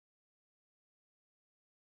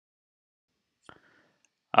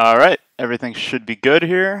All right, everything should be good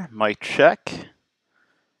here. Mic check.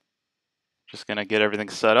 Just gonna get everything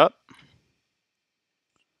set up.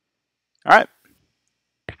 All right,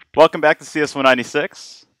 welcome back to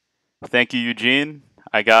CS196. Thank you, Eugene.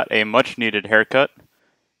 I got a much needed haircut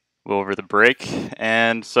over the break,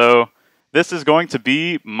 and so this is going to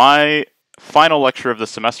be my final lecture of the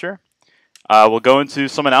semester. We'll go into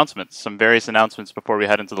some announcements, some various announcements before we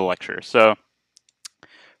head into the lecture. So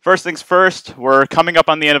first things first, we're coming up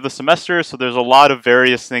on the end of the semester, so there's a lot of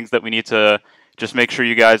various things that we need to just make sure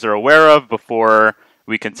you guys are aware of before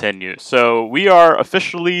we continue. So we are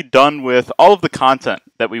officially done with all of the content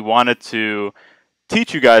that we wanted to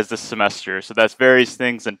teach you guys this semester. So that's various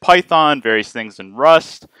things in Python, various things in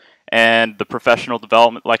Rust, and the professional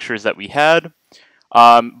development lectures that we had.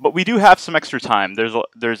 But we do have some extra time.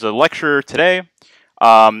 There's a lecture today.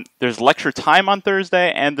 There's lecture time on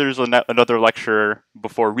Thursday, and there's another lecture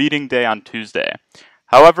before reading day on Tuesday.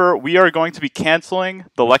 However, we are going to be canceling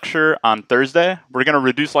the lecture on Thursday. We're going to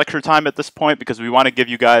reduce lecture time at this point because we want to give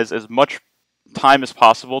you guys as much time as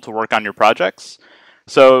possible to work on your projects.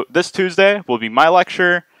 So this Tuesday will be my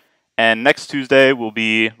lecture, and next Tuesday will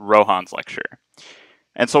be Rohan's lecture.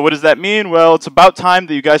 And so what does that mean? Well, it's about time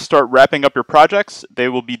that you guys start wrapping up your projects. They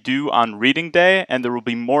will be due on reading day, and there will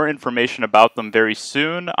be more information about them very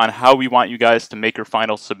soon on how we want you guys to make your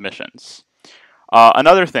final submissions.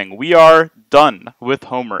 Another thing, we are done with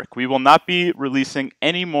homework. We will not be releasing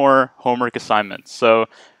any more homework assignments. So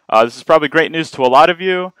this is probably great news to a lot of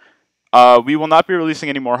you. We will not be releasing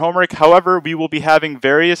any more homework. However, we will be having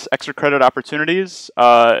various extra credit opportunities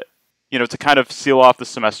to kind of seal off the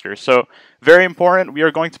semester. So very important, we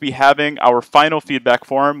are going to be having our final feedback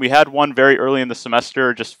forum. We had one very early in the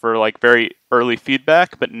semester just for like very early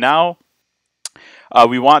feedback, but now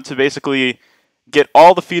we want to basically get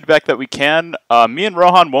all the feedback that we can. Me and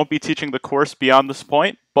Rohan won't be teaching the course beyond this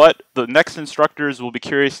point, but the next instructors will be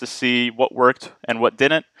curious to see what worked and what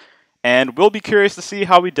didn't, and we'll be curious to see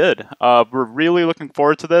how we did. We're really looking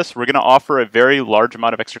forward to this. We're going to offer a very large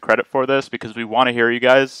amount of extra credit for this because we want to hear you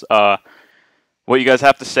guys, what you guys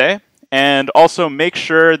have to say. And also make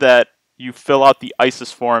sure that you fill out the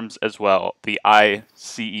ICES forms as well, the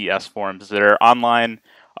ICES forms that are online.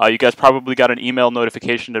 You guys probably got an email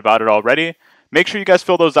notification about it already. Make sure you guys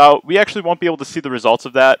fill those out. We actually won't be able to see the results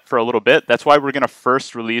of that for a little bit. That's why we're going to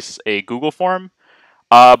first release a Google form.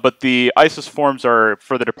 But the ICES forms are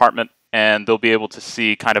for the department, and they'll be able to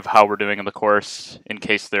see kind of how we're doing in the course in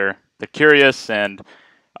case they're curious, and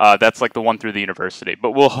that's like the one through the university.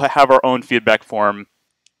 But we'll have our own feedback form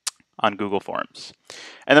on Google Forms.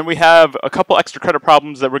 And then we have a couple extra credit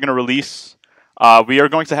problems that we're going to release. We are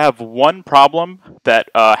going to have one problem that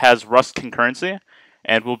has Rust concurrency,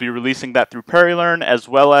 and we'll be releasing that through PeriLearn, as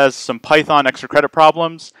well as some Python extra credit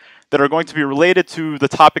problems that are going to be related to the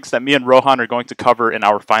topics that me and Rohan are going to cover in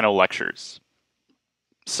our final lectures.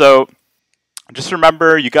 So just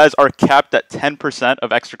remember, you guys are capped at 10%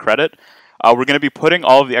 of extra credit. We're going to be putting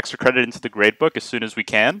all of the extra credit into the gradebook as soon as we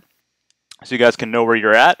can, so you guys can know where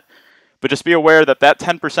you're at. But just be aware that that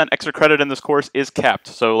 10% extra credit in this course is capped.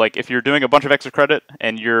 So like if you're doing a bunch of extra credit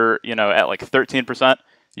and you're at like 13%,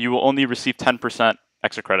 you will only receive 10%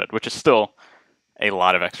 extra credit, which is still a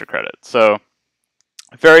lot of extra credit. So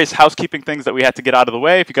various housekeeping things that we had to get out of the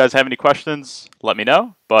way. If you guys have any questions, let me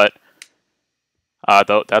know. But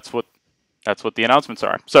that's what the announcements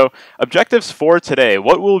are. So objectives for today.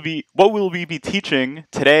 What will we be teaching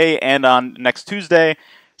today and on next Tuesday,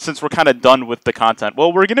 since we're kind of done with the content?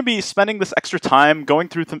 Well, we're going to be spending this extra time going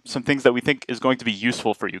through some things that we think is going to be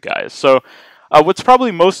useful for you guys. So what's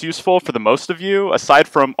probably most useful for the most of you, aside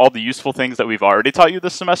from all the useful things that we've already taught you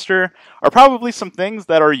this semester, are probably some things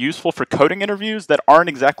that are useful for coding interviews that aren't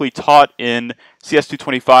exactly taught in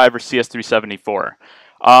CS225 or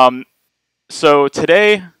CS374. So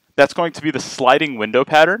today, that's going to be the sliding window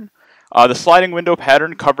pattern. The sliding window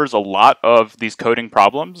pattern covers a lot of these coding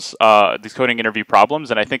problems, these coding interview problems,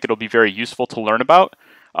 and I think it'll be very useful to learn about.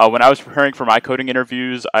 When I was preparing for my coding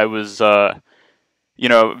interviews, I was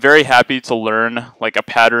very happy to learn like a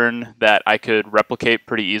pattern that I could replicate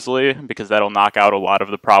pretty easily, because that'll knock out a lot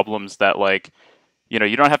of the problems that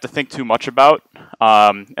you don't have to think too much about.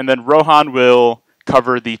 And then Rohan will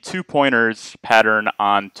cover the 2 pointers pattern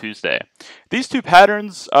on Tuesday. These two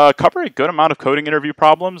patterns cover a good amount of coding interview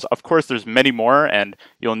problems. Of course, there's many more, and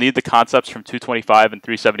you'll need the concepts from 225 and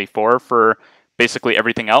 374 for basically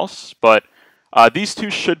everything else. But these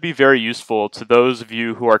two should be very useful to those of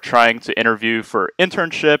you who are trying to interview for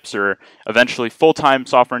internships or eventually full-time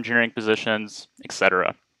software engineering positions,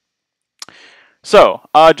 etc. So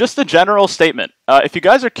just a general statement. If you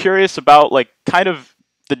guys are curious about kind of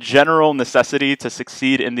the general necessity to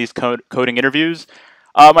succeed in these coding interviews,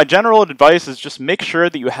 my general advice is just make sure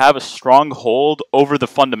that you have a strong hold over the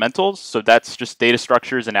fundamentals. So that's just data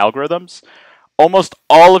structures and algorithms. Almost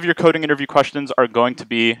all of your coding interview questions are going to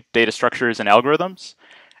be data structures and algorithms.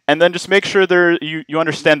 And then just make sure you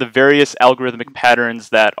understand the various algorithmic patterns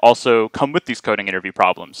that also come with these coding interview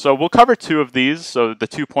problems. So we'll cover 2 of these, so the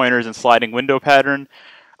 2 pointers and sliding window pattern.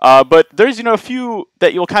 But there's a few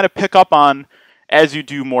that you'll kind of pick up on as you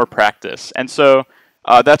do more practice. And so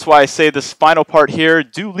that's why I say this final part here,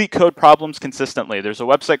 do LeetCode problems consistently. There's a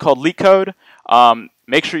website called LeetCode.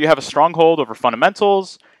 Make sure you have a stronghold over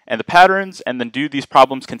fundamentals and the patterns, and then do these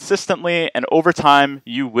problems consistently, and over time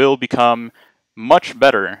you will become much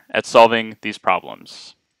better at solving these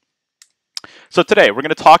problems. So today we're going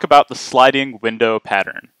to talk about the sliding window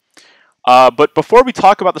pattern. But before we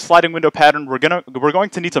talk about the sliding window pattern, we're going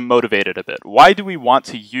to need to motivate it a bit. Why do we want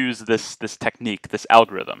to use this technique, this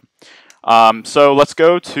algorithm? So let's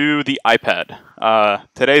go to the iPad.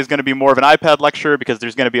 Today is going to be more of an iPad lecture because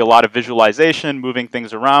there's going to be a lot of visualization, moving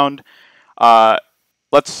things around.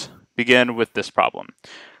 Let's begin with this problem.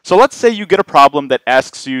 So let's say you get a problem that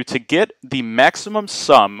asks you to get the maximum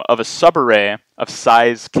sum of a subarray of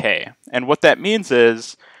size k. And what that means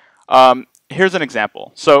is, here's an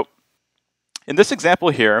example. So in this example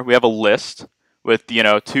here, we have a list with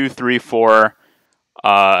 2, 3, 4,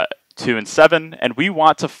 2, and 7, and we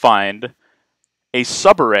want to find a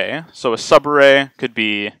subarray. So a subarray could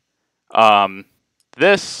be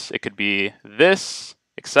this, it could be this,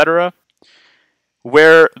 etc.,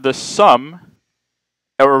 where the sum,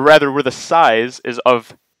 or rather where the size is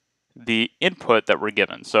of the input that we're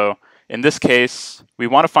given. So in this case, we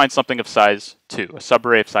want to find something of size 2, a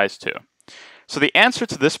subarray of size 2. So the answer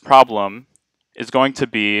to this problem is going to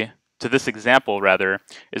be, to this example rather,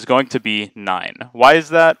 is going to be 9. Why is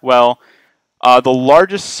that? Well, the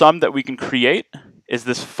largest sum that we can create is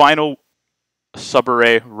this final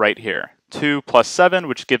subarray right here, 2 plus 7,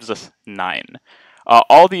 which gives us 9.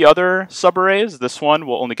 All the other subarrays, this one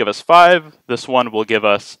will only give us 5, this one will give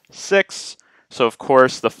us 6, so of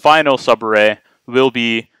course the final subarray will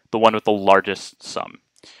be the one with the largest sum.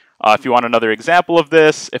 If you want another example of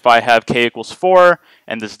this, if I have k equals 4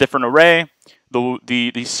 and this different array,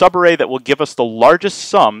 the subarray that will give us the largest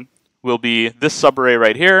sum will be this subarray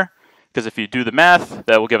right here, because if you do the math,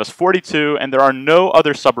 that will give us 42, and there are no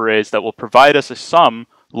other subarrays that will provide us a sum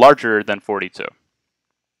larger than 42.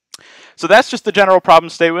 So that's just the general problem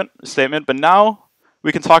statement, but now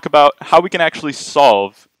we can talk about how we can actually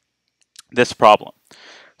solve this problem.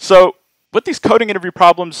 So with these coding interview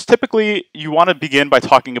problems, typically you want to begin by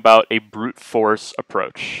talking about a brute force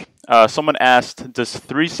approach. Someone asked, does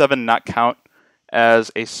 3, 7 not count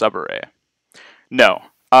as a subarray? No.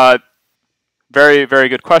 Very, very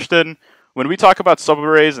good question. When we talk about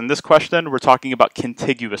subarrays in this question, we're talking about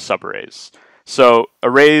contiguous subarrays. So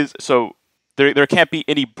arrays, there can't be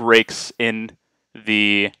any breaks in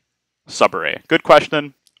the subarray. Good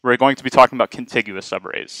question. We're going to be talking about contiguous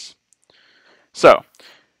subarrays. So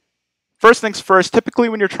first things first, typically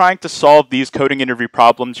when you're trying to solve these coding interview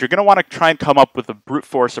problems, you're going to want to try and come up with a brute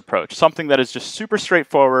force approach, something that is just super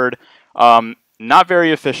straightforward, not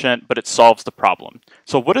very efficient, but it solves the problem.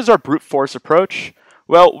 So what is our brute force approach?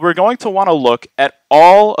 Well, we're going to want to look at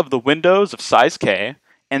all of the windows of size k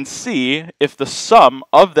and see if the sum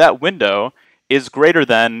of that window is greater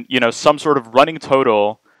than, some sort of running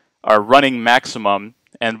total or running maximum,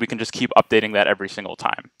 and we can just keep updating that every single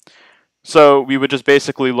time. So we would just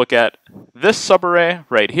basically look at this subarray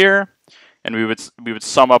right here, and we would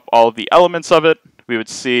sum up all of the elements of it. We would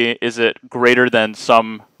see, is it greater than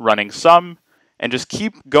some running sum, and just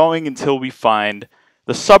keep going until we find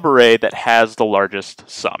the subarray that has the largest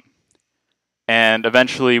sum. And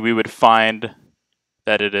eventually we would find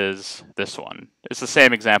that it is this one. It's the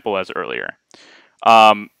same example as earlier.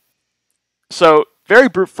 So very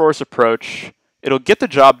brute force approach. It'll get the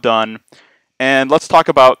job done. And let's talk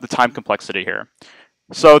about the time complexity here.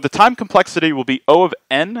 So the time complexity will be O of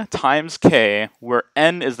n times k, where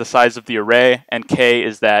n is the size of the array and k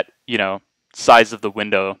is that, size of the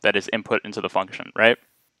window that is input into the function, right?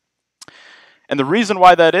 And the reason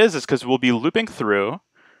why that is because we'll be looping through,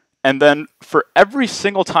 and then for every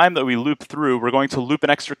single time that we loop through, we're going to loop an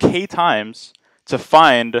extra k times to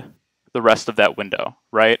find the rest of that window,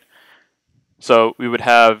 right? So we would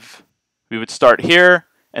start here,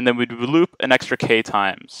 and then we'd loop an extra k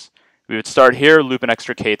times. We would start here, loop an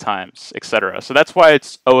extra k times, etc. So that's why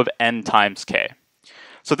it's O of n times k.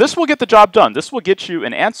 So this will get the job done. This will get you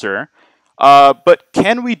an answer, but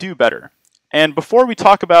can we do better? And before we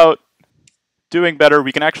talk about doing better,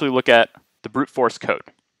 we can actually look at the brute force code.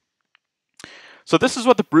 So this is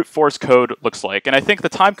what the brute force code looks like, and I think the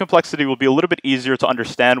time complexity will be a little bit easier to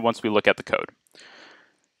understand once we look at the code.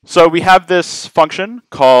 So we have this function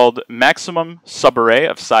called maximum subarray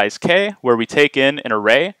of size k, where we take in an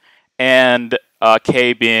array, and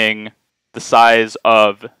k being the size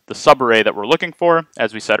of the subarray that we're looking for,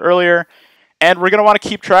 as we said earlier. And we're going to want to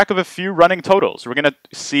keep track of a few running totals. We're going to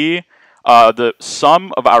see the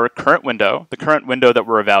sum of our current window, the current window that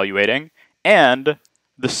we're evaluating, and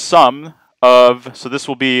the sum of, so this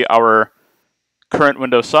will be our current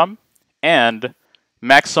window sum, and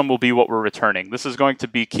max sum will be what we're returning. This is going to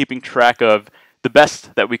be keeping track of the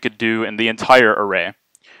best that we could do in the entire array.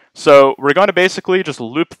 So we're going to basically just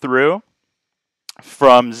loop through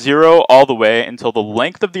from 0 all the way until the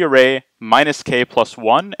length of the array minus k plus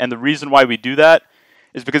 1. And the reason why we do that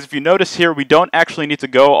is because if you notice here, we don't actually need to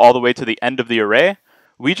go all the way to the end of the array.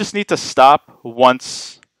 We just need to stop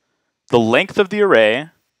once the length of the array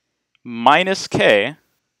minus k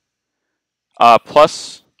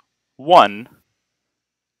plus 1.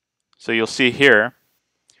 So you'll see here,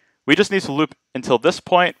 we just need to loop until this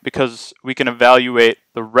point because we can evaluate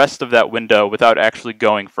the rest of that window without actually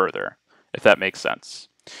going further, if that makes sense.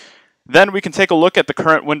 Then we can take a look at the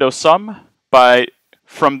current window sum by,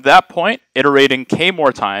 from that point, iterating k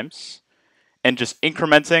more times and just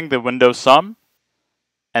incrementing the window sum,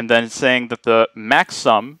 and then saying that the max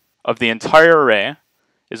sum of the entire array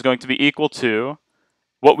is going to be equal to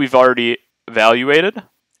what we've already evaluated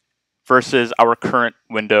versus our current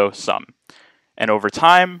window sum. And over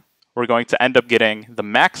time, we're going to end up getting the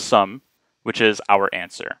max sum, which is our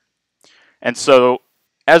answer. And so,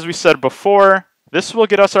 as we said before, this will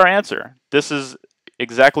get us our answer. This is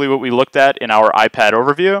exactly what we looked at in our iPad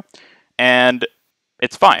overview, and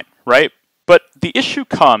it's fine, right? But the issue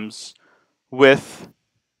comes with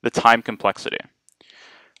the time complexity.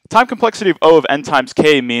 The time complexity of O of n times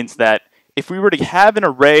k means that if we were to have an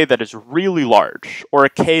array that is really large, or a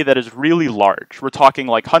k that is really large, we're talking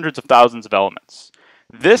like hundreds of thousands of elements,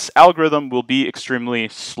 this algorithm will be extremely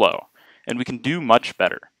slow, and we can do much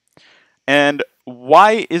better. And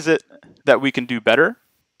why is it that we can do better?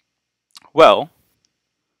 Well,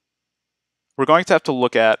 we're going to have to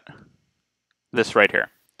look at this right here.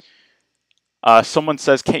 Someone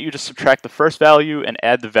says, can't you just subtract the first value and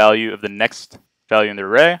add the value of the next value in the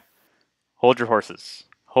array? Hold your horses.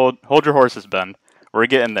 Hold your horses, Ben. We're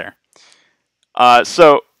getting there.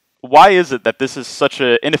 So why is it that this is such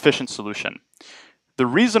an inefficient solution? The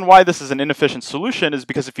reason why this is an inefficient solution is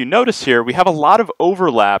because if you notice here, we have a lot of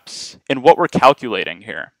overlaps in what we're calculating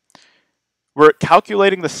here. We're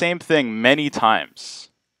calculating the same thing many times,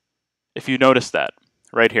 if you notice that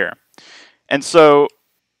right here. And so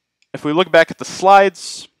if we look back at the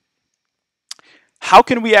slides, how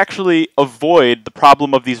can we actually avoid the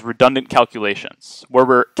problem of these redundant calculations, where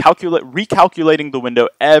we're recalculating the window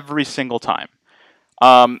every single time?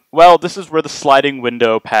 Well, this is where the sliding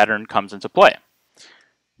window pattern comes into play.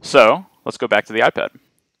 So let's go back to the iPad.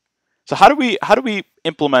 So how do we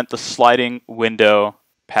implement the sliding window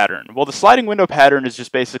pattern? Well, the sliding window pattern is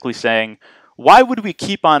just basically saying, why would we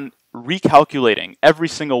keep on recalculating every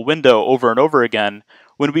single window over and over again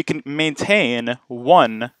when we can maintain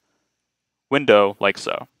one window like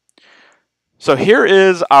so? So here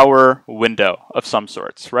is our window of some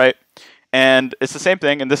sorts, right? And it's the same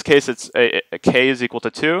thing. In this case, it's a k is equal to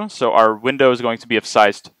 2, so our window is going to be of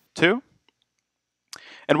size 2.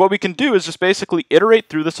 And what we can do is just basically iterate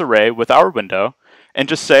through this array with our window and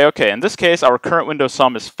just say, okay, in this case, our current window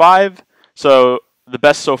sum is 5, so the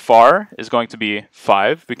best so far is going to be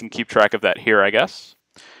 5. We can keep track of that here, I guess.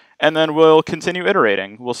 And then we'll continue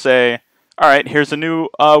iterating. We'll say, all right, here's a new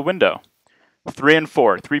window. 3 and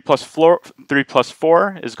 4. 3 plus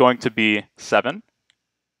 4 is going to be 7.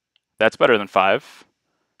 That's better than 5.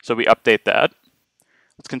 So we update that.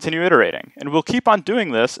 Let's continue iterating. And we'll keep on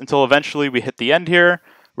doing this until eventually we hit the end here,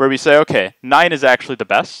 where we say, okay, 9 is actually the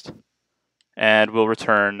best. And we'll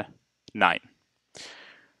return 9.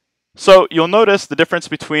 So you'll notice the difference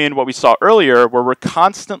between what we saw earlier, where we're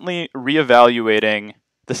constantly reevaluating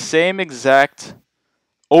the same exact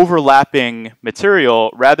overlapping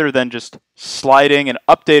material rather than just sliding and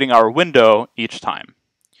updating our window each time.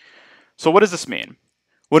 So what does this mean?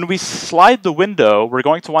 When we slide the window, we're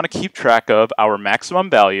going to want to keep track of our maximum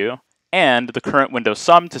value and the current window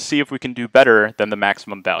sum to see if we can do better than the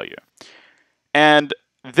maximum value. And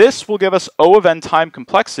this will give us O of n time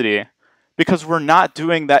complexity because we're not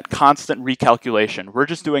doing that constant recalculation. We're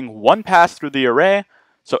just doing one pass through the array,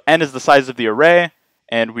 so n is the size of the array,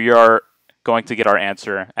 and we are going to get our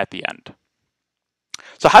answer at the end.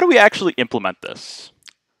 So how do we actually implement this?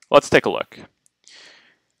 Let's take a look.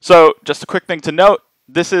 So just a quick thing to note,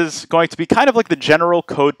 this is going to be kind of like the general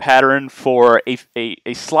code pattern for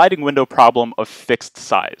a sliding window problem of fixed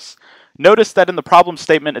size. Notice that in the problem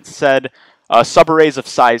statement it said subarrays of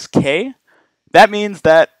size k. That means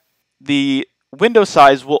that the window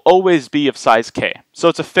size will always be of size k, so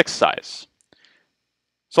it's a fixed size.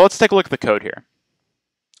 So let's take a look at the code here.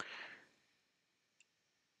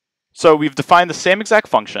 So we've defined the same exact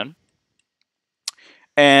function,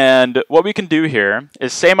 and what we can do here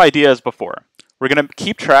is same idea as before. We're going to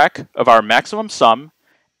keep track of our maximum sum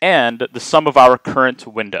and the sum of our current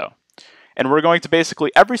window. And we're going to basically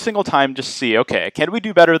every single time just see, okay, can we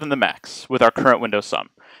do better than the max with our current window sum?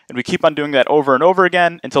 And we keep on doing that over and over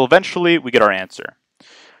again until eventually we get our answer.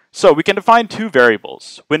 So we can define two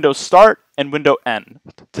variables, window start and window end,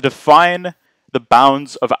 to define the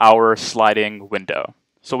bounds of our sliding window.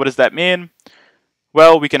 So what does that mean?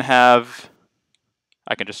 Well, we can have,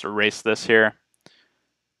 I can just erase this here.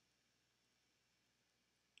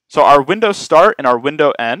 So our window start and our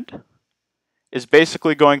window end is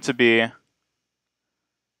basically going to be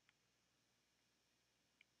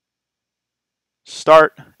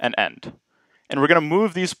start and end. And we're going to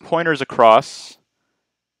move these pointers across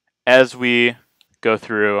as we go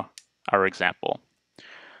through our example.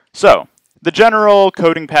 So the general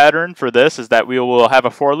coding pattern for this is that we will have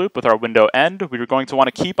a for loop with our window end. We're going to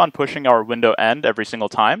want to keep on pushing our window end every single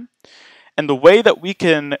time. And the way that we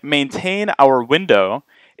can maintain our window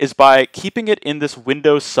is by keeping it in this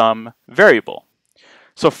window sum variable.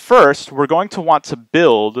 So first, we're going to want to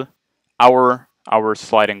build our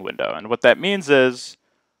sliding window. And what that means is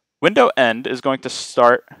window end is going to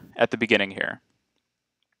start at the beginning here.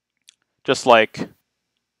 Just like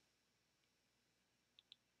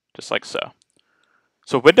so.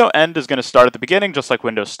 So window end is going to start at the beginning, just like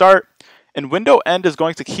window start. And window end is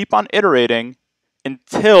going to keep on iterating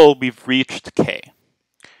until we've reached k.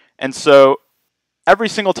 And so every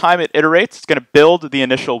single time it iterates, it's going to build the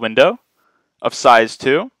initial window of size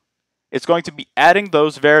 2. It's going to be adding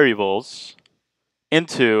those variables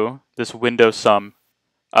into this window sum,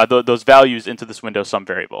 those values into this window sum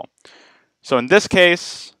variable. So in this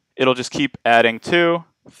case, it'll just keep adding 2,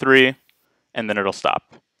 3, and then it'll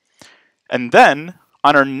stop. And then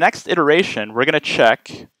on our next iteration, we're going to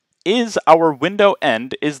check, is our window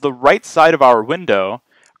end, is the right side of our window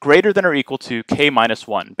greater than or equal to k minus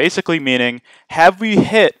 1? Basically meaning, have we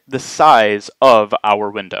hit the size of our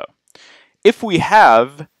window? If we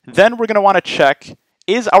have, then we're going to want to check,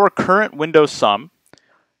 is our current window sum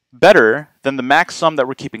better than the max sum that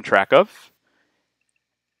we're keeping track of?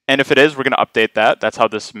 And if it is, we're going to update that. That's how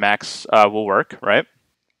this max will work, right?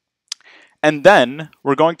 And then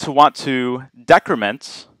we're going to want to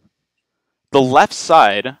decrement the left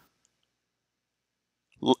side,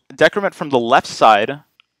 decrement from the left side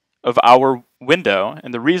of our window.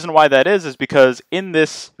 And the reason why that is because in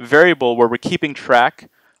this variable where we're keeping track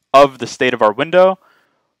of the state of our window,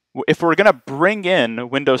 if we're going to bring in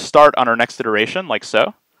window start on our next iteration, like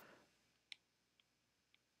so,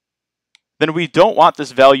 then we don't want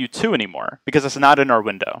this value 2 anymore because it's not in our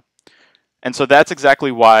window. And so that's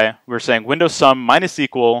exactly why we're saying window sum minus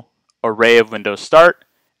equal array of window start,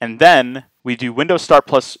 and then we do window start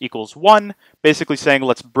plus equals 1, basically saying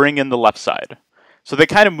let's bring in the left side. So they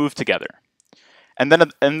kind of move together. And then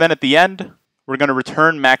at the end, we're going to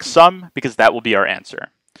return max sum because that will be our answer.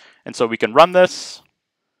 And so we can run this.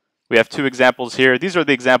 We have two examples here. These are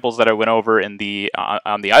the examples that I went over in the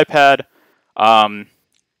on the iPad, and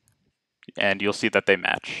you'll see that they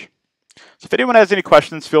match. So if anyone has any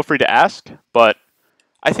questions, feel free to ask, but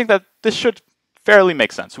I think that this should fairly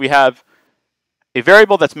make sense. We have a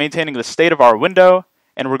variable that's maintaining the state of our window,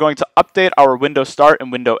 and we're going to update our window start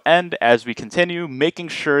and window end as we continue, making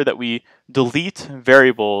sure that we delete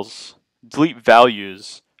variables, delete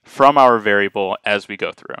values from our variable as we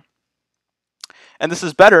go through. And this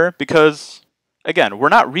is better because, again, we're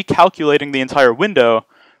not recalculating the entire window.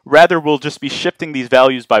 Rather, we'll just be shifting these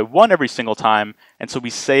values by 1 every single time, and so we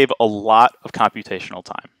save a lot of computational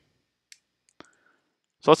time.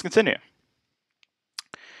 So let's continue.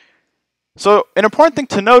 So an important thing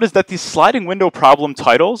to note is that these sliding window problem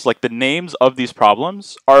titles, like the names of these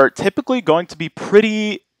problems, are typically going to be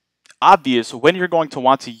pretty obvious when you're going to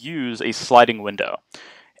want to use a sliding window.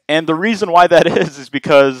 And the reason why that is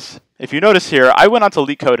because, if you notice here, I went onto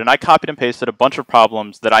LeetCode and I copied and pasted a bunch of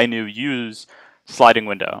problems that I knew use sliding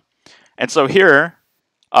window. And so here,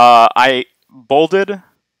 I bolded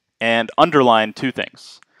and underlined two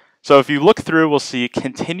things. So if you look through, we'll see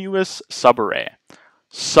continuous subarray,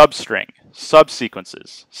 substring,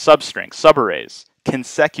 subsequences, substring, subarrays,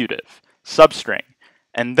 consecutive, substring.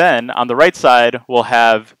 And then on the right side, we'll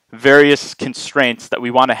have various constraints that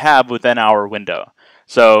we want to have within our window.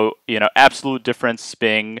 So, absolute difference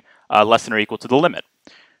being less than or equal to the limit.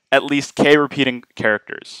 At least k repeating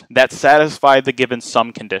characters that satisfy the given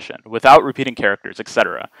sum condition without repeating characters,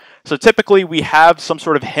 etc. So typically we have some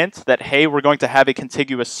sort of hint that, hey, we're going to have a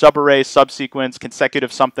contiguous subarray, subsequence,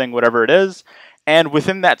 consecutive something, whatever it is, and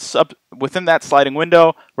within that sliding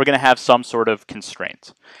window, we're going to have some sort of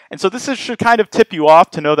constraint. And so this should kind of tip you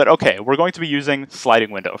off to know that, okay, we're going to be using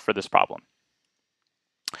sliding window for this problem.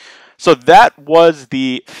 So that was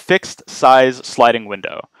the fixed size sliding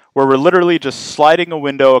window, where we're literally just sliding a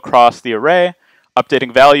window across the array,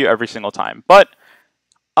 updating value every single time. But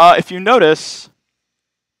if you notice,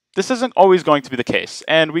 this isn't always going to be the case,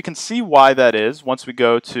 and we can see why that is once we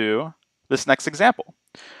go to this next example.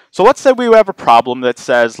 So let's say we have a problem that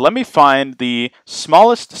says, let me find the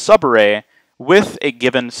smallest subarray with a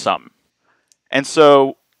given sum. And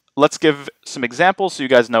so let's give some examples so you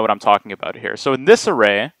guys know what I'm talking about here. So in this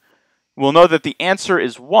array, we'll know that the answer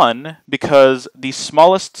is 1 because the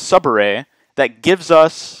smallest subarray that gives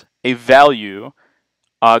us a value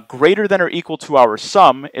greater than or equal to our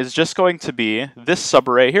sum is just going to be this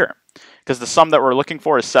subarray here, because the sum that we're looking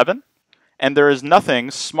for is 7, and there is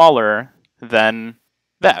nothing smaller than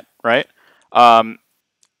that, right?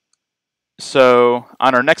 So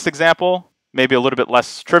on our next example, maybe a little bit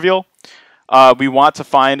less trivial, we want to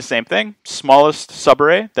find the same thing, smallest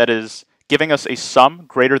subarray that is giving us a sum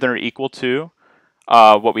greater than or equal to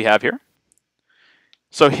what we have here.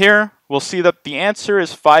 So here, we'll see that the answer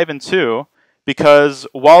is 5 and 2, because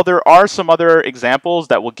while there are some other examples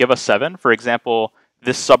that will give us 7, for example,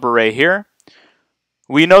 this subarray here,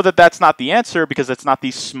 we know that that's not the answer because it's not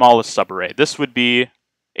the smallest subarray. This would be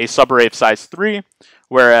a subarray of size 3,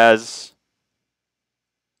 whereas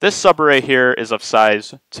this subarray here is of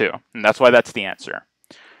size 2, and that's why that's the answer.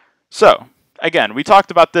 So, again, we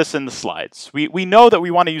talked about this in the slides. We know that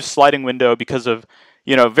we want to use sliding window because of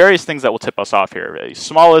various things that will tip us off here. The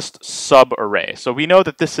smallest subarray. So we know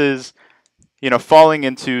that this is falling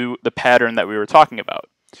into the pattern that we were talking about.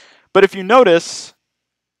 But if you notice,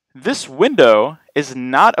 this window is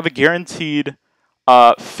not of a guaranteed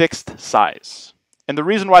fixed size. And the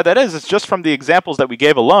reason why that is just from the examples that we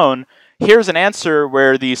gave alone. Here's an answer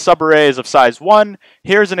where the subarray is of size 1.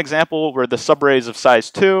 Here's an example where the subarray is of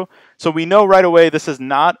size 2. So we know right away this is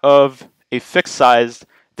not of a fixed size.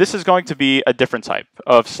 This is going to be a different type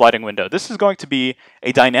of sliding window. This is going to be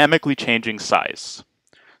a dynamically changing size.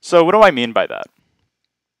 So what do I mean by that?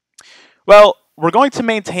 Well, we're going to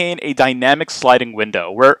maintain a dynamic sliding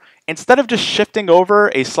window where instead of just shifting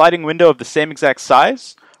over a sliding window of the same exact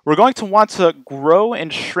size, we're going to want to grow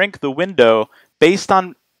and shrink the window based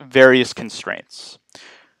on various constraints.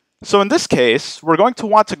 So in this case, we're going to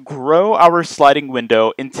want to grow our sliding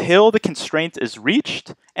window until the constraint is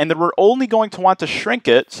reached, and then we're only going to want to shrink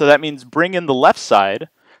it, so that means bring in the left side.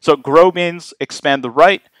 So grow means expand the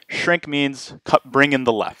right, shrink means bring in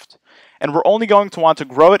the left. And we're only going to want to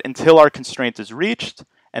grow it until our constraint is reached,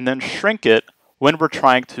 and then shrink it when we're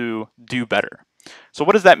trying to do better. So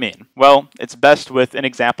what does that mean? Well, it's best with an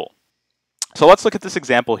example. So let's look at this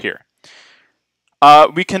example here.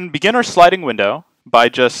 We can begin our sliding window by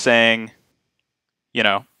just saying,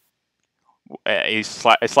 a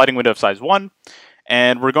sliding window of size 1,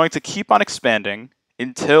 and we're going to keep on expanding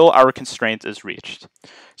until our constraint is reached.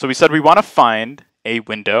 So we said we want to find a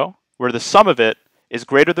window where the sum of it is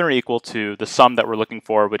greater than or equal to the sum that we're looking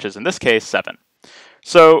for, which is in this case 7.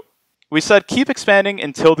 So we said keep expanding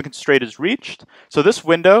until the constraint is reached. So this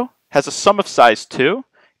window has a sum of size 2.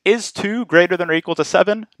 Is 2 greater than or equal to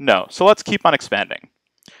 7? No. So let's keep on expanding.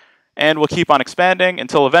 And we'll keep on expanding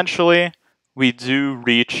until eventually we do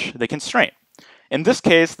reach the constraint. In this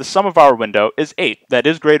case, the sum of our window is 8. That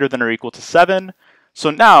is greater than or equal to 7. So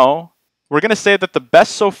now we're going to say that the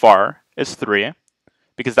best so far is 3,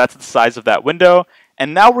 because that's the size of that window.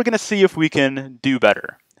 And now we're going to see if we can do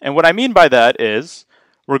better. And what I mean by that is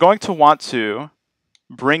we're going to want to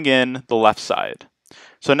bring in the left side.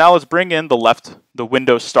 So now let's bring in the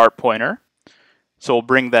window start pointer. So we'll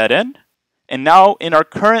bring that in. And now in our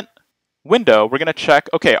current window, we're going to check,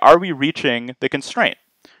 okay, are we reaching the constraint?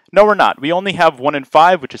 No, we're not. We only have 1 and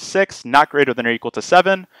 5, which is 6, not greater than or equal to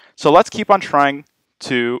 7. So let's keep on trying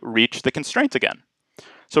to reach the constraint again.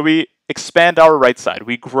 So we expand our right side.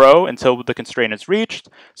 We grow until the constraint is reached.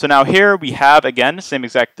 So now here we have, again, same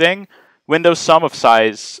exact thing. Window sum of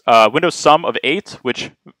 8,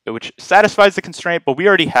 which satisfies the constraint, but we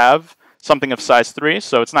already have something of size 3,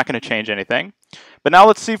 so it's not going to change anything. But now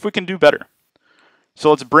let's see if we can do better.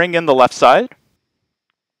 So let's bring in the left side,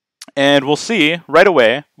 and we'll see right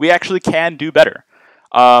away we actually can do better.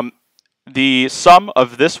 The sum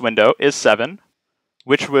of this window is 7,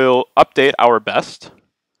 which will update our best.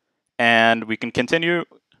 and we can continue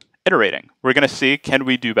iterating. We're going to see, can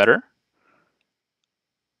we do better?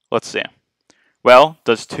 Let's see. Well,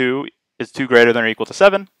 is 2 greater than or equal to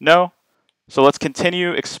 7? No. So let's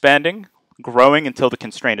continue expanding, growing until the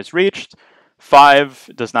constraint is reached. 5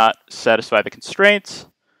 does not satisfy the constraint,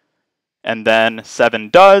 and then 7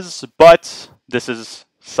 does, but this is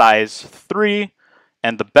size 3,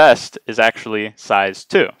 and the best is actually size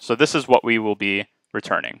 2. So this is what we will be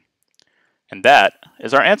returning. And that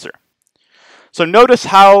is our answer. So notice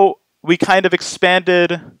how we kind of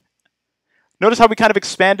expanded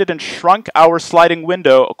and shrunk our sliding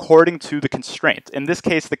window according to the constraint. In this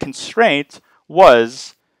case, the constraint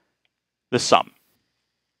was the sum,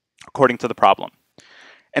 according to the problem.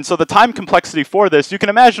 And so the time complexity for this, you can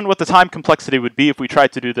imagine what the time complexity would be if we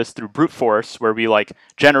tried to do this through brute force, where we like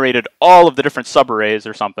generated all of the different subarrays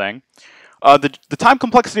or something. The time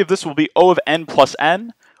complexity of this will be O of n plus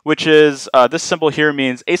n, which is, this symbol here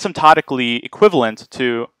means asymptotically equivalent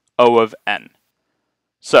to O of n.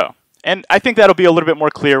 So, and I think that'll be a little bit more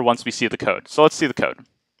clear once we see the code. So let's see the code.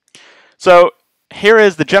 So here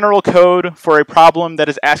is the general code for a problem that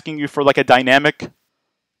is asking you for like a dynamically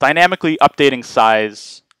updating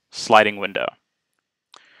size sliding window.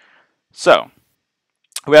 So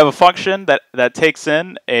we have a function that takes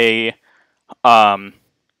in an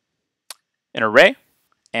array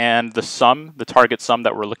and the target sum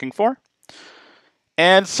that we're looking for.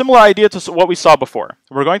 And similar idea to what we saw before.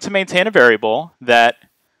 We're going to maintain a variable that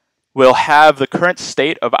will have the current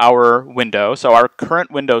state of our window, so our current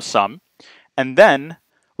window sum, and then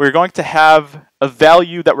we're going to have a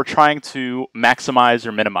value that we're trying to maximize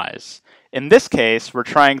or minimize. In this case, we're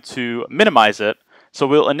trying to minimize it, so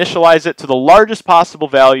we'll initialize it to the largest possible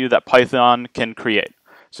value that Python can create.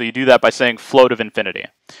 So you do that by saying float of infinity.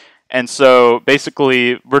 And so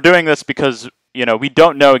basically, we're doing this because we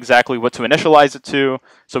don't know exactly what to initialize it to,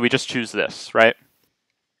 so we just choose this, right?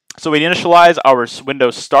 So we initialize our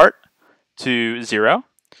window start to 0.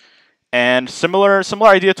 And similar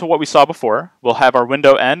idea to what we saw before. We'll have our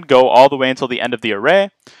window end go all the way until the end of the array.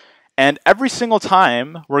 And every single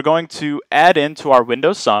time, we're going to add into our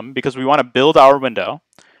window sum because we want to build our window.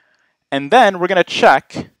 And then we're going to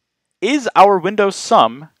check, is our window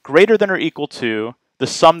sum greater than or equal to the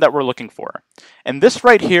sum that we're looking for? And this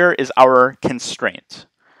right here is our constraint.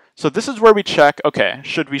 So this is where we check, okay,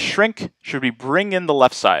 should we shrink? Should we bring in the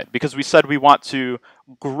left side? Because we said we want to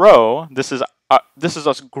grow. This is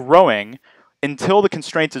us growing until the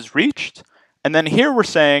constraint is reached. And then here we're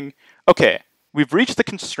saying, okay, we've reached the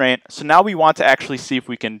constraint, so now we want to actually see if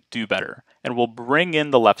we can do better. And we'll bring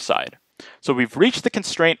in the left side. So we've reached the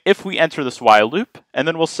constraint if we enter this while loop. And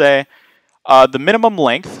then we'll say the minimum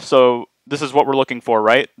length, so this is what we're looking for,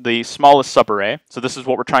 right? The smallest subarray. So this is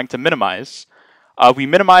what we're trying to minimize. We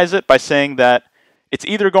minimize it by saying that it's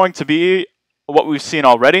either going to be what we've seen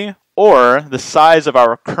already or the size of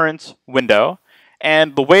our current window.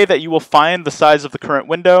 And the way that you will find the size of the current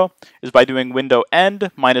window is by doing window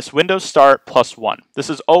end minus window start plus 1. This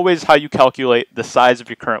is always how you calculate the size of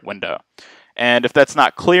your current window. And if that's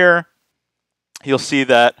not clear, you'll see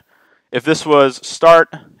that if this was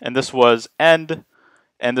start and this was end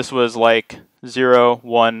and this was like 0,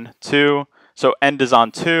 1, 2, so end is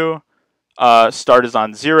on 2, start is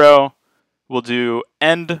on 0, we'll do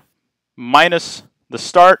end minus the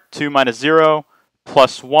start, 2 minus 0,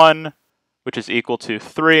 plus 1, which is equal to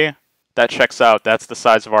 3. That checks out. That's the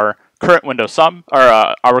size of our current window sum, or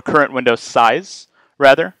our current window size,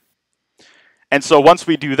 rather. And so once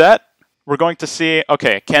we do that, we're going to see,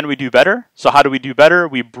 okay, can we do better? So how do we do better?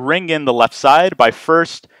 We bring in the left side by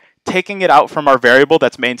first taking it out from our variable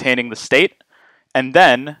that's maintaining the state, and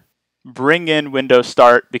then bring in window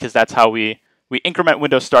start, because that's how we increment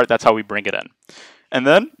window start, that's how we bring it in. And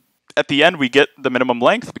then at the end, we get the minimum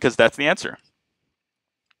length because that's the answer.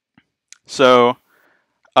 So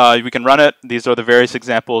we can run it. These are the various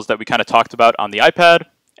examples that we kind of talked about on the iPad,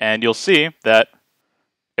 and you'll see that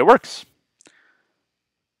it works.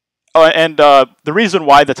 Oh, and the reason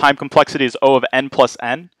why the time complexity is O of n plus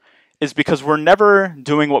n is because we're never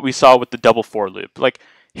doing what we saw with the double for loop. Like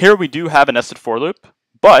here we do have a nested for loop,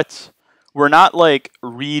 but we're not like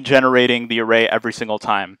regenerating the array every single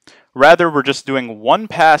time. Rather, we're just doing one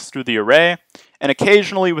pass through the array, and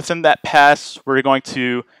occasionally within that pass, we're going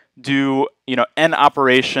to do n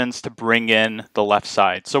operations to bring in the left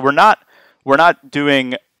side. So we're not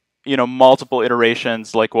doing multiple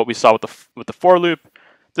iterations like what we saw with the for loop.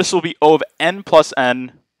 This will be O of n plus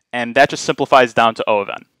n, and that just simplifies down to O of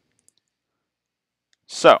n.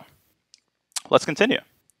 So let's continue.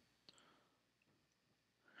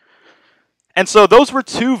 And so those were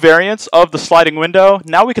two variants of the sliding window.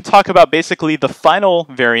 Now we can talk about basically the final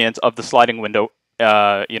variant of the sliding window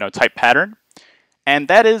type pattern. And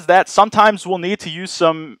that is that sometimes we'll need to use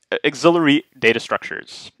some auxiliary data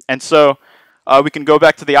structures. And so we can go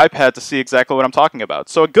back to the iPad to see exactly what I'm talking about.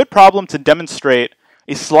 So a good problem to demonstrate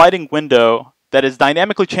a sliding window that is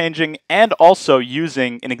dynamically changing and also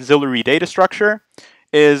using an auxiliary data structure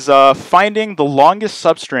is finding the longest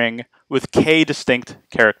substring with k distinct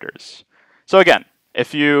characters. So again,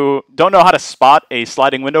 if you don't know how to spot a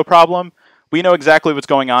sliding window problem, we know exactly what's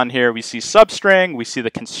going on here. We see substring, we see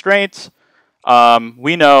the constraint.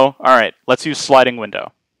 We know, all right, let's use sliding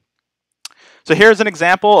window. So here's an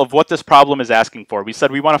example of what this problem is asking for. We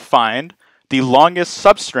said we want to find the longest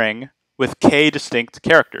substring with k distinct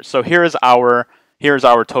characters. So here's our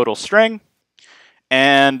total string,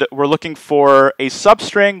 and we're looking for a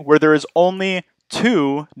substring where there is only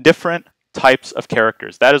 2 different types of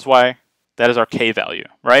characters. That is our k value,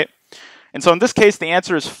 right? And so in this case, the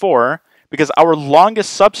answer is 4, because our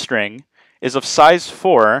longest substring is of size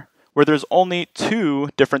 4, where there's only 2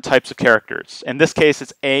 different types of characters. In this case,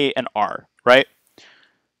 it's A and R, right?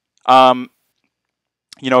 Of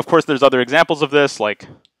course, there's other examples of this, like,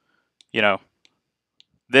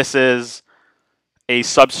 this is a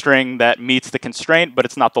substring that meets the constraint, but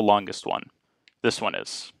it's not the longest one. This one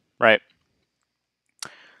is, right?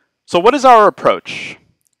 So what is our approach?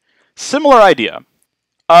 Similar idea.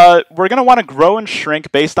 We're going to want to grow and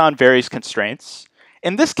shrink based on various constraints.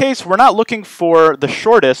 In this case, we're not looking for the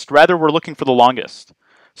shortest, rather we're looking for the longest.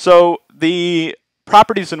 So the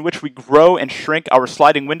properties in which we grow and shrink our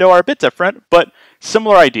sliding window are a bit different, but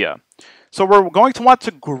similar idea. So we're going to want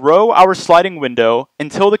to grow our sliding window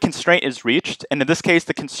until the constraint is reached, and in this case,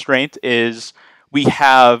 the constraint is we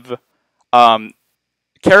have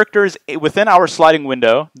characters within our sliding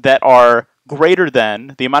window that are greater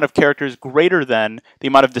than, the amount of characters greater than the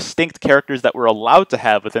amount of distinct characters that we're allowed to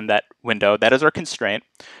have within that window. That is our constraint.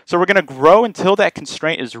 So we're going to grow until that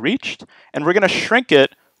constraint is reached, and we're going to shrink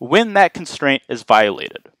it when that constraint is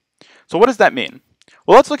violated. So what does that mean?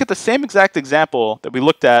 Well, let's look at the same exact example that we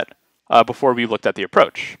looked at before we looked at the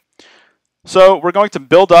approach. So we're going to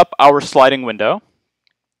build up our sliding window.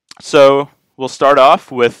 So we'll start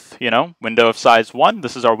off with, window of size 1.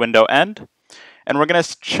 This is our window end. And we're going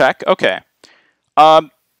to check, okay,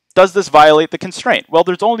 does this violate the constraint? Well,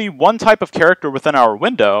 there's only one type of character within our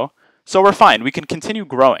window, so we're fine. We can continue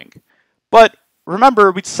growing. But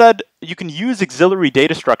remember, we said you can use auxiliary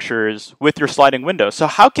data structures with your sliding window. So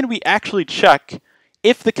how can we actually check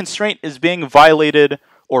if the constraint is being violated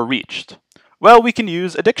or reached? Well, we can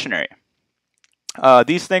use a dictionary.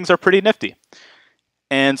 These things are pretty nifty.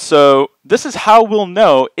 And so this is how we'll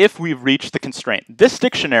know if we've reached the constraint. This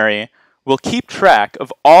dictionary will keep track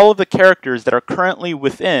of all of the characters that are currently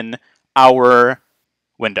within our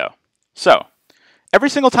window. So every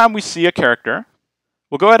single time we see a character,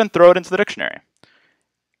 we'll go ahead and throw it into the dictionary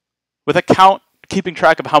with a count keeping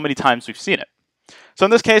track of how many times we've seen it. So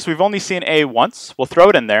in this case, we've only seen A once. We'll throw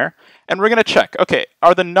it in there, and we're going to check, okay,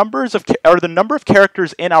 are the number of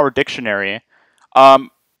characters in our dictionary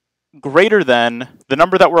greater than the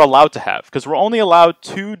number that we're allowed to have? Because we're only allowed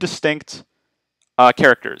 2 distinct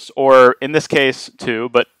characters, or in this case 2,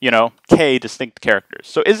 but k distinct characters.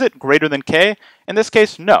 So is it greater than k? In this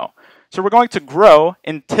case, no. So we're going to grow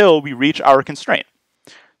until we reach our constraint.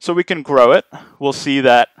 So we can grow it. We'll see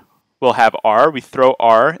that we'll have R. We throw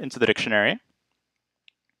R into the dictionary.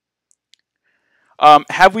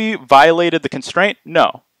 Have we violated the constraint?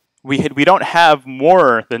 No. We don't have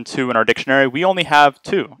more than 2 in our dictionary. We only have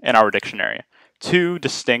 2 in our dictionary. 2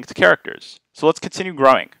 distinct characters. So let's continue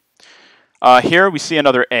growing. Here we see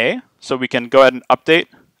another A, so we can go ahead and update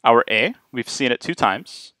our A. We've seen it 2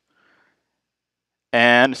 times.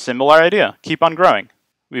 And similar idea, keep on growing.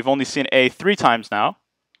 We've only seen A 3 times now.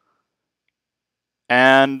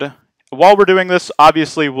 And while we're doing this,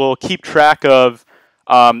 obviously we'll keep track of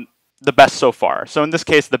the best so far. So in this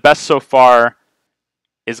case, the best so far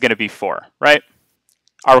is going to be 4, right?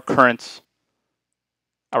 Our current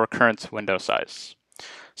window size.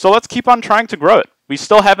 So let's keep on trying to grow it. We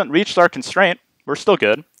still haven't reached our constraint. We're still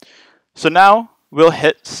good. So now we'll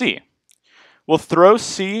hit C. We'll throw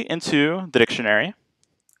C into the dictionary,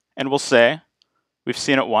 and we'll say we've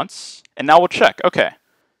seen it once. And now we'll check, okay,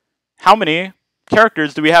 how many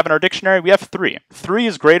characters do we have in our dictionary? We have 3. 3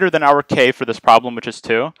 is greater than our k for this problem, which is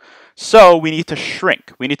 2. So we need to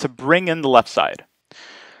shrink. We need to bring in the left side.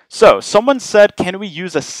 So someone said, can we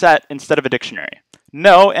use a set instead of a dictionary?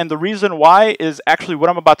 No, and the reason why is actually what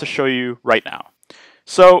I'm about to show you right now.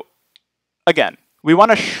 So again, we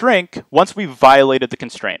want to shrink once we've violated the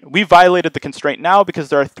constraint. We violated the constraint now because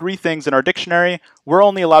there are 3 things in our dictionary. We're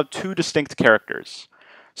only allowed 2 distinct characters.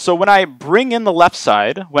 So when I bring in the left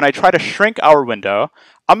side, when I try to shrink our window,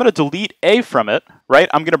 I'm going to delete A from it, right?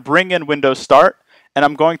 I'm going to bring in window start, and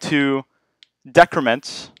I'm going to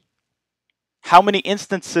decrement how many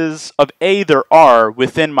instances of A there are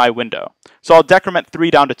within my window. So I'll decrement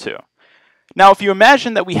 3 down to 2. Now, if you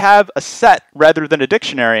imagine that we have a set rather than a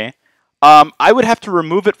dictionary, I would have to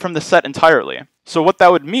remove it from the set entirely. So what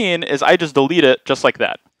that would mean is I just delete it just like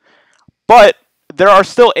that. But there are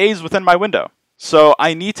still A's within my window. So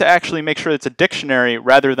I need to actually make sure it's a dictionary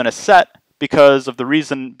rather than a set because of the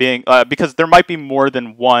reason being, because there might be more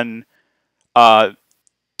than one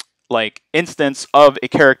instance of a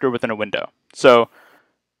character within a window. So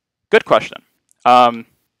good question.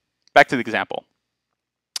 Back to the example.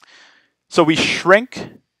 So we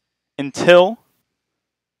shrink until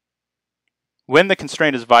when the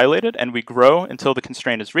constraint is violated, and we grow until the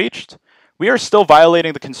constraint is reached. We are still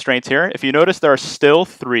violating the constraints here. If you notice, there are still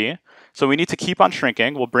 3. So we need to keep on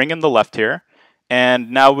shrinking. We'll bring in the left here.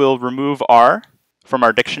 And now we'll remove R from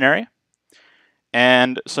our dictionary.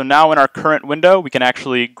 And so now in our current window, we can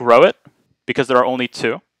actually grow it because there are only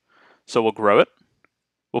 2. So we'll grow it.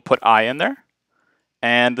 We'll put I in there.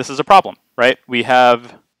 And this is a problem, right? We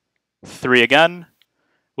have 3 again.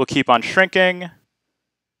 We'll keep on shrinking.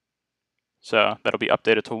 So that'll be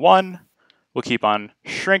updated to 1. We'll keep on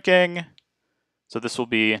shrinking. So this will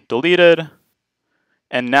be deleted.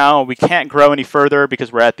 And now we can't grow any further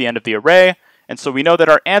because we're at the end of the array. And so we know that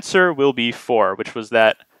our answer will be 4, which was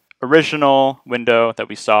that original window that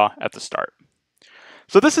we saw at the start.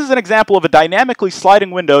 So this is an example of a dynamically sliding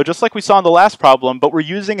window, just like we saw in the last problem, but we're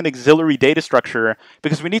using an auxiliary data structure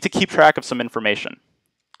because we need to keep track of some information.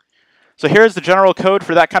 So here's the general code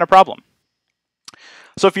for that kind of problem.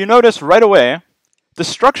 So if you notice right away, the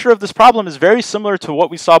structure of this problem is very similar to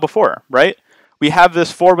what we saw before, right? We have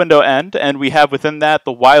this for window end, and we have within that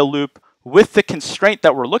the while loop with the constraint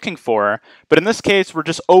that we're looking for. But in this case, we're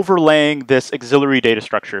just overlaying this auxiliary data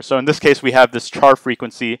structure. So in this case, we have this char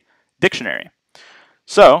frequency dictionary.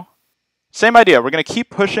 So same idea. We're going to keep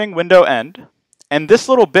pushing window end. And this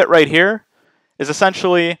little bit right here is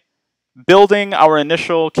essentially building our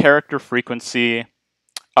initial character frequency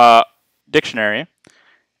dictionary.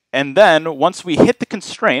 And then once we hit the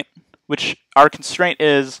constraint, which our constraint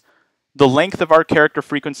is the length of our character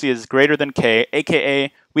frequency is greater than k,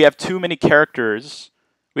 aka we have too many characters.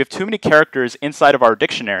 We have too many characters inside of our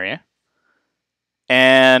dictionary,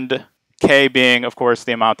 and k being, of course,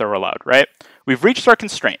 the amount that we're allowed, right? We've reached our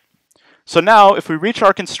constraint. So now, if we reach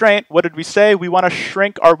our constraint, what did we say? We want to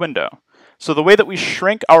shrink our window. So the way that we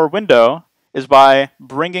shrink our window is by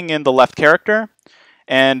bringing in the left character.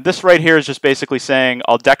 And this right here is just basically saying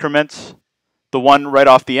I'll decrement the 1 right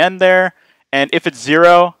off the end there. And if it's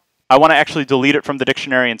 0, I want to actually delete it from the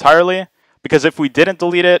dictionary entirely. Because if we didn't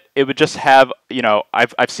delete it, it would just have,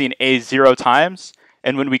 I've seen A 0 times.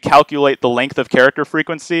 And when we calculate the length of character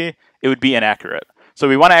frequency, it would be inaccurate. So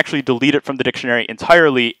we want to actually delete it from the dictionary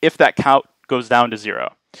entirely if that count goes down to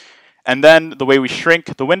 0. And then the way we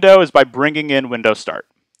shrink the window is by bringing in window start.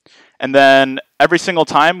 And then every single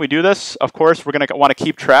time we do this, of course, we're going to want to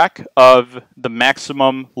keep track of the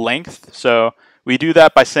maximum length. So we do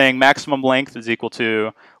that by saying maximum length is equal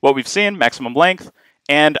to what we've seen, maximum length,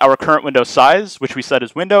 and our current window size, which we said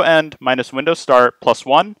is window end minus window start plus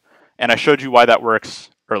 1. And I showed you why that works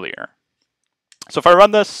earlier. So if I run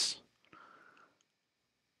this,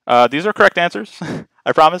 these are correct answers,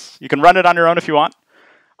 I promise. You can run it on your own if you want.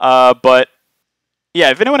 But yeah,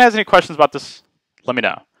 if anyone has any questions about this, let me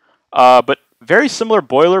know. But very similar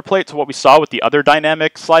boilerplate to what we saw with the other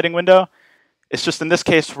dynamic sliding window. It's just in this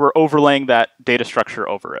case, we're overlaying that data structure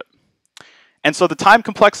over it. And so the time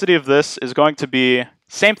complexity of this is going to be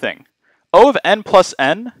same thing. O of n plus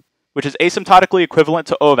n, which is asymptotically equivalent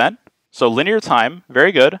to O of n. So linear time,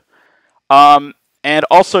 very good. And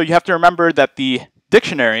also you have to remember that the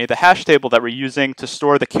dictionary, the hash table that we're using to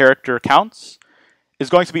store the character counts, is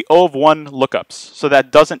going to be O of 1 lookups. So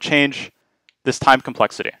that doesn't change this time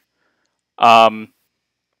complexity.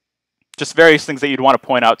 Just various things that you'd want to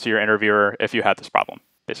point out to your interviewer if you had this problem,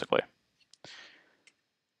 basically.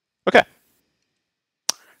 Okay.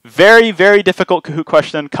 Very, very difficult Kahoot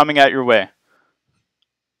question coming at your way.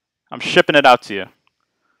 I'm shipping it out to you.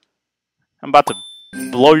 I'm about to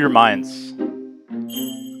blow your minds.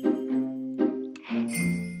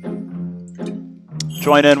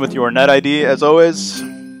 Join in with your net ID as always.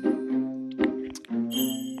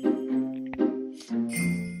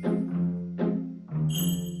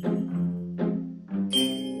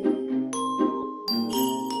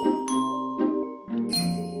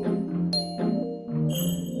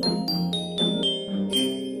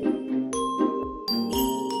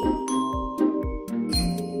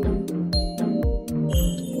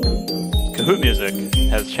 Kahoot music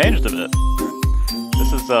has changed a bit.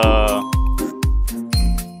 This is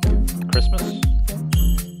Christmas.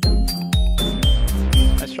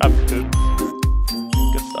 Nice job, Kahoot.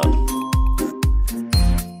 Good stuff.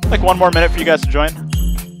 Like 1 more minute for you guys to join.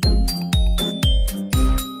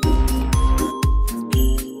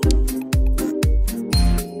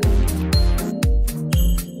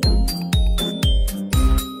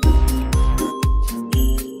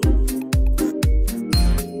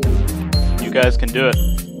 You guys can do it.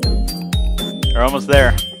 We're almost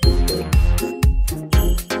there.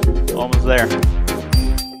 Almost there.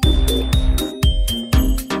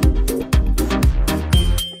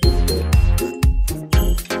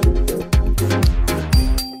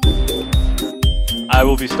 I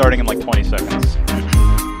will be starting in like 20 seconds.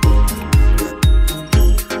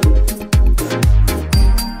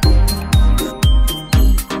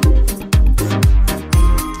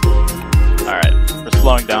 Alright, we're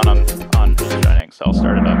slowing down on who's joining, so I'll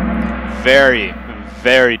start it up. Very,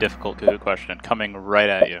 very difficult Kahoot question coming right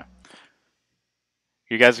at you.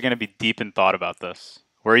 You guys are going to be deep in thought about this.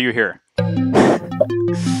 Were you here?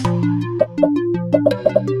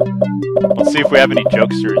 Let's see if we have any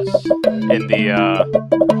jokesters in the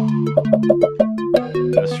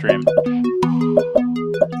stream.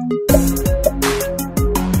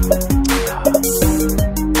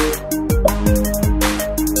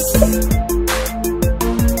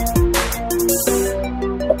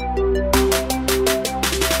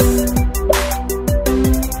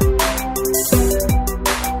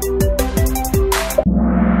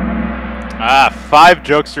 Ah, 5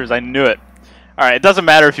 jokesters. I knew it. All right, it doesn't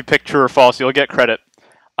matter if you pick true or false. You'll get credit.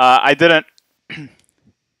 I didn't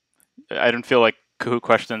feel like Kahoot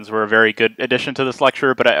questions were a very good addition to this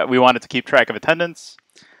lecture, but we wanted to keep track of attendance.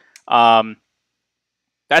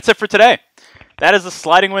 That's it for today. That is a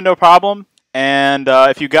sliding window problem. And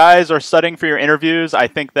if you guys are studying for your interviews, I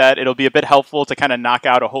think that it'll be a bit helpful to kind of knock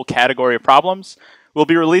out a whole category of problems. We'll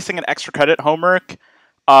be releasing an extra credit homework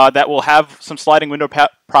that will have some sliding window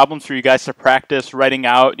problems for you guys to practice writing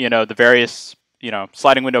out, the various,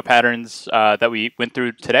 sliding window patterns that we went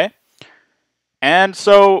through today. And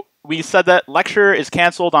so we said that lecture is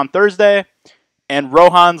canceled on Thursday, and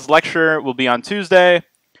Rohan's lecture will be on Tuesday.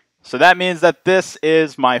 So that means that this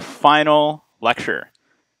is my final lecture.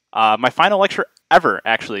 My final lecture ever,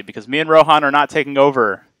 actually, because me and Rohan are not taking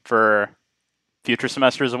over for future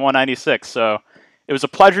semesters of 196. So it was a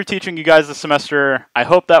pleasure teaching you guys this semester. I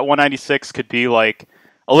hope that 196 could be like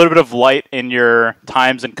a little bit of light in your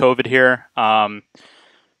times in COVID here.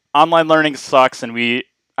 Online learning sucks, and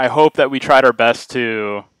I hope that we tried our best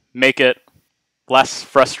to make it less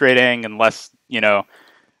frustrating and less,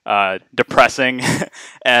 depressing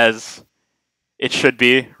as it should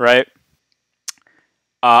be, right?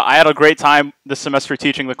 I had a great time this semester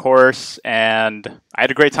teaching the course, and I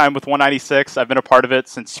had a great time with 196. I've been a part of it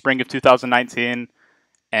since spring of 2019,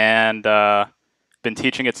 and been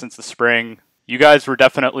teaching it since the spring. You guys were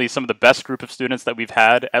definitely some of the best group of students that we've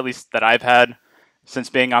had, at least that I've had since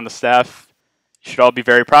being on the staff. You should all be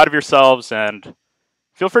very proud of yourselves, and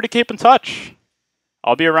feel free to keep in touch.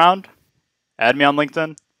 I'll be around. Add me on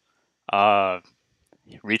LinkedIn.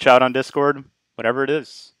 Reach out on Discord, whatever it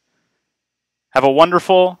is. Have a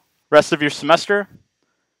wonderful rest of your semester,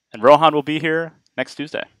 and Rohan will be here next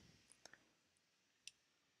Tuesday.